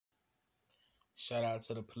Shout out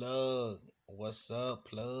to the plug. What's up,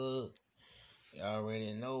 plug? Y'all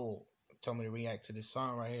already know. Told me to react to this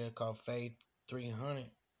song right here called Fay3hunnit.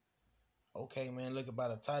 Okay, man, look about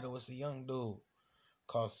the title. It's a young dude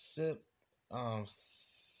called Cip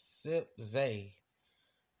Zay.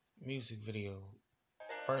 Music video.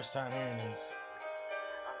 First time hearing this.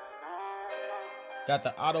 Got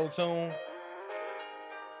the auto-tune.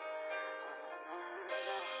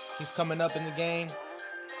 He's coming up in the game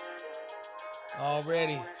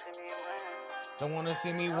already. Don't want to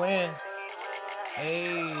see me win. Hey.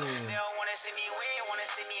 They don't want to see me win. Want to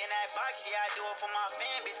see me in that box. Yeah, I do it for my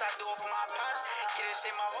fan, bitch. I do it for my pops. Get this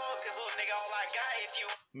shit my hole, cause little nigga all I got. If you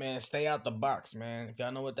man, stay out the box, man. If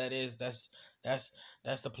y'all know what that is, that's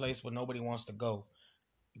the place where nobody wants to go.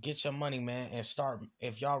 Get your money, man, and start.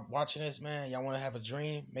 If y'all watching this, man, y'all want to have a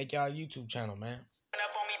dream, make y'all a YouTube channel, man.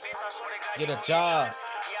 Get a job.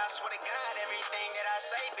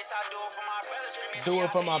 Do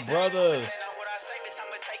it for my brothers.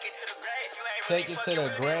 Take it to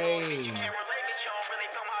the grave.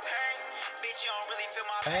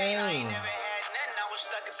 Pain.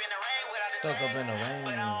 Stuck up in the rain.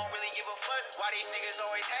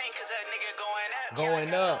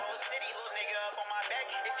 Going up.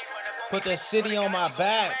 Put the city on my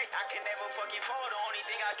back.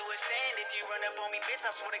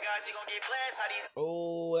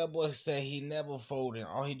 Oh, that boy said he never folded.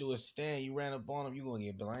 All he do is stand. You ran up on him, you gonna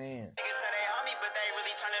get bland.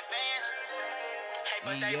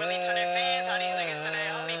 But they really turning fans. All these niggas say they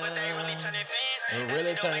help me, but they really turning fans. They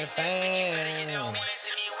really turning fans. You don't wanna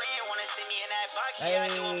see me win, wanna see me in that box. Yeah, I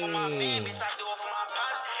do it for my fan, bitch. I do it for my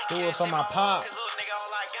pops. Do it for my pops. Cause little nigga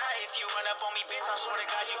all I got. If you run up on me, bitch, I swear to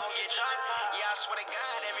God you gon' get dropped. Yeah, I swear to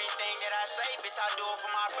God, everything that I say, bitch, I do it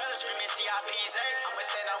for my brothers. Screaming CIPZ. I'ma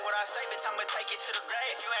stand on what I say, bitch. I'ma take it to the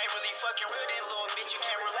grave. If you ain't really fucking real, then little bitch, you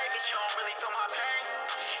can't relate, bitch. You don't really feel my pain.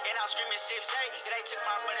 And I'm screaming Cip Zay. They took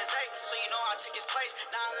my brother Zay, so you know I took his place.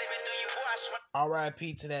 Now I'm living through you, boy. I swear.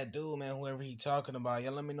 R.I.P. to that dude, man. Whoever he talking about,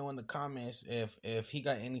 y'all let me know in the comments if he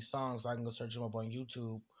got any songs. I can go search him up on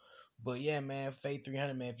YouTube. But yeah, man,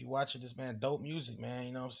 Fay3hunnit, man. If you watching this, man, dope music, man.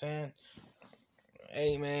 You know what I'm saying?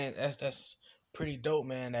 Hey, man, that's pretty dope,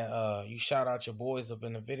 man. That you shout out your boys up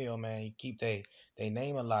in the video, man. You keep they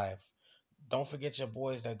name alive. Don't forget your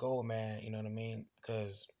boys that go, man. You know what I mean?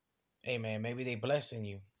 Cause hey, man, maybe they blessing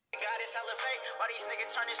you.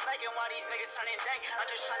 I'm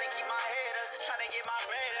just trying to keep my head up, trying to get my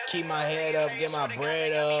bread up. Keep my head up, get my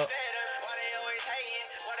bread up. Why they always hating?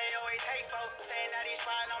 Why they always hate folks? Saying that he's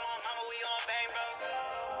fine on my mama, we gon' bang, bro.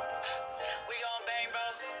 We gon' bang, bro.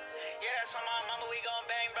 Yeah, that's on my mama, we gon'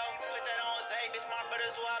 bang, bro. Put that on Zay, bitch, my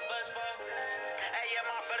brothers who I bust for. Hey, yeah,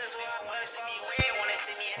 my brothers who I bust for. Wanna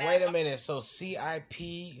see me in that. Wait a minute, so CIP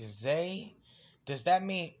Zay? Does that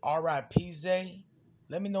mean RIP Zay?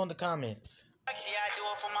 Let me know in the comments. Yeah, I do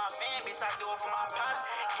it for my fan, bitch. I do it for my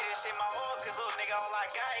pops. Get this shit my hole, cause little nigga all I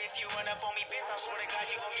got. If you run up on me, bitch, I swear to God,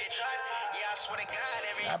 you gon' get dropped. Yeah, I swear to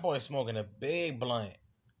God, that boy smoking a big blunt.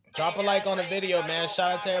 Drop a like on the video, man.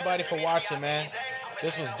 Shout out to everybody for watching, man.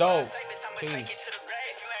 This was dope. Peace.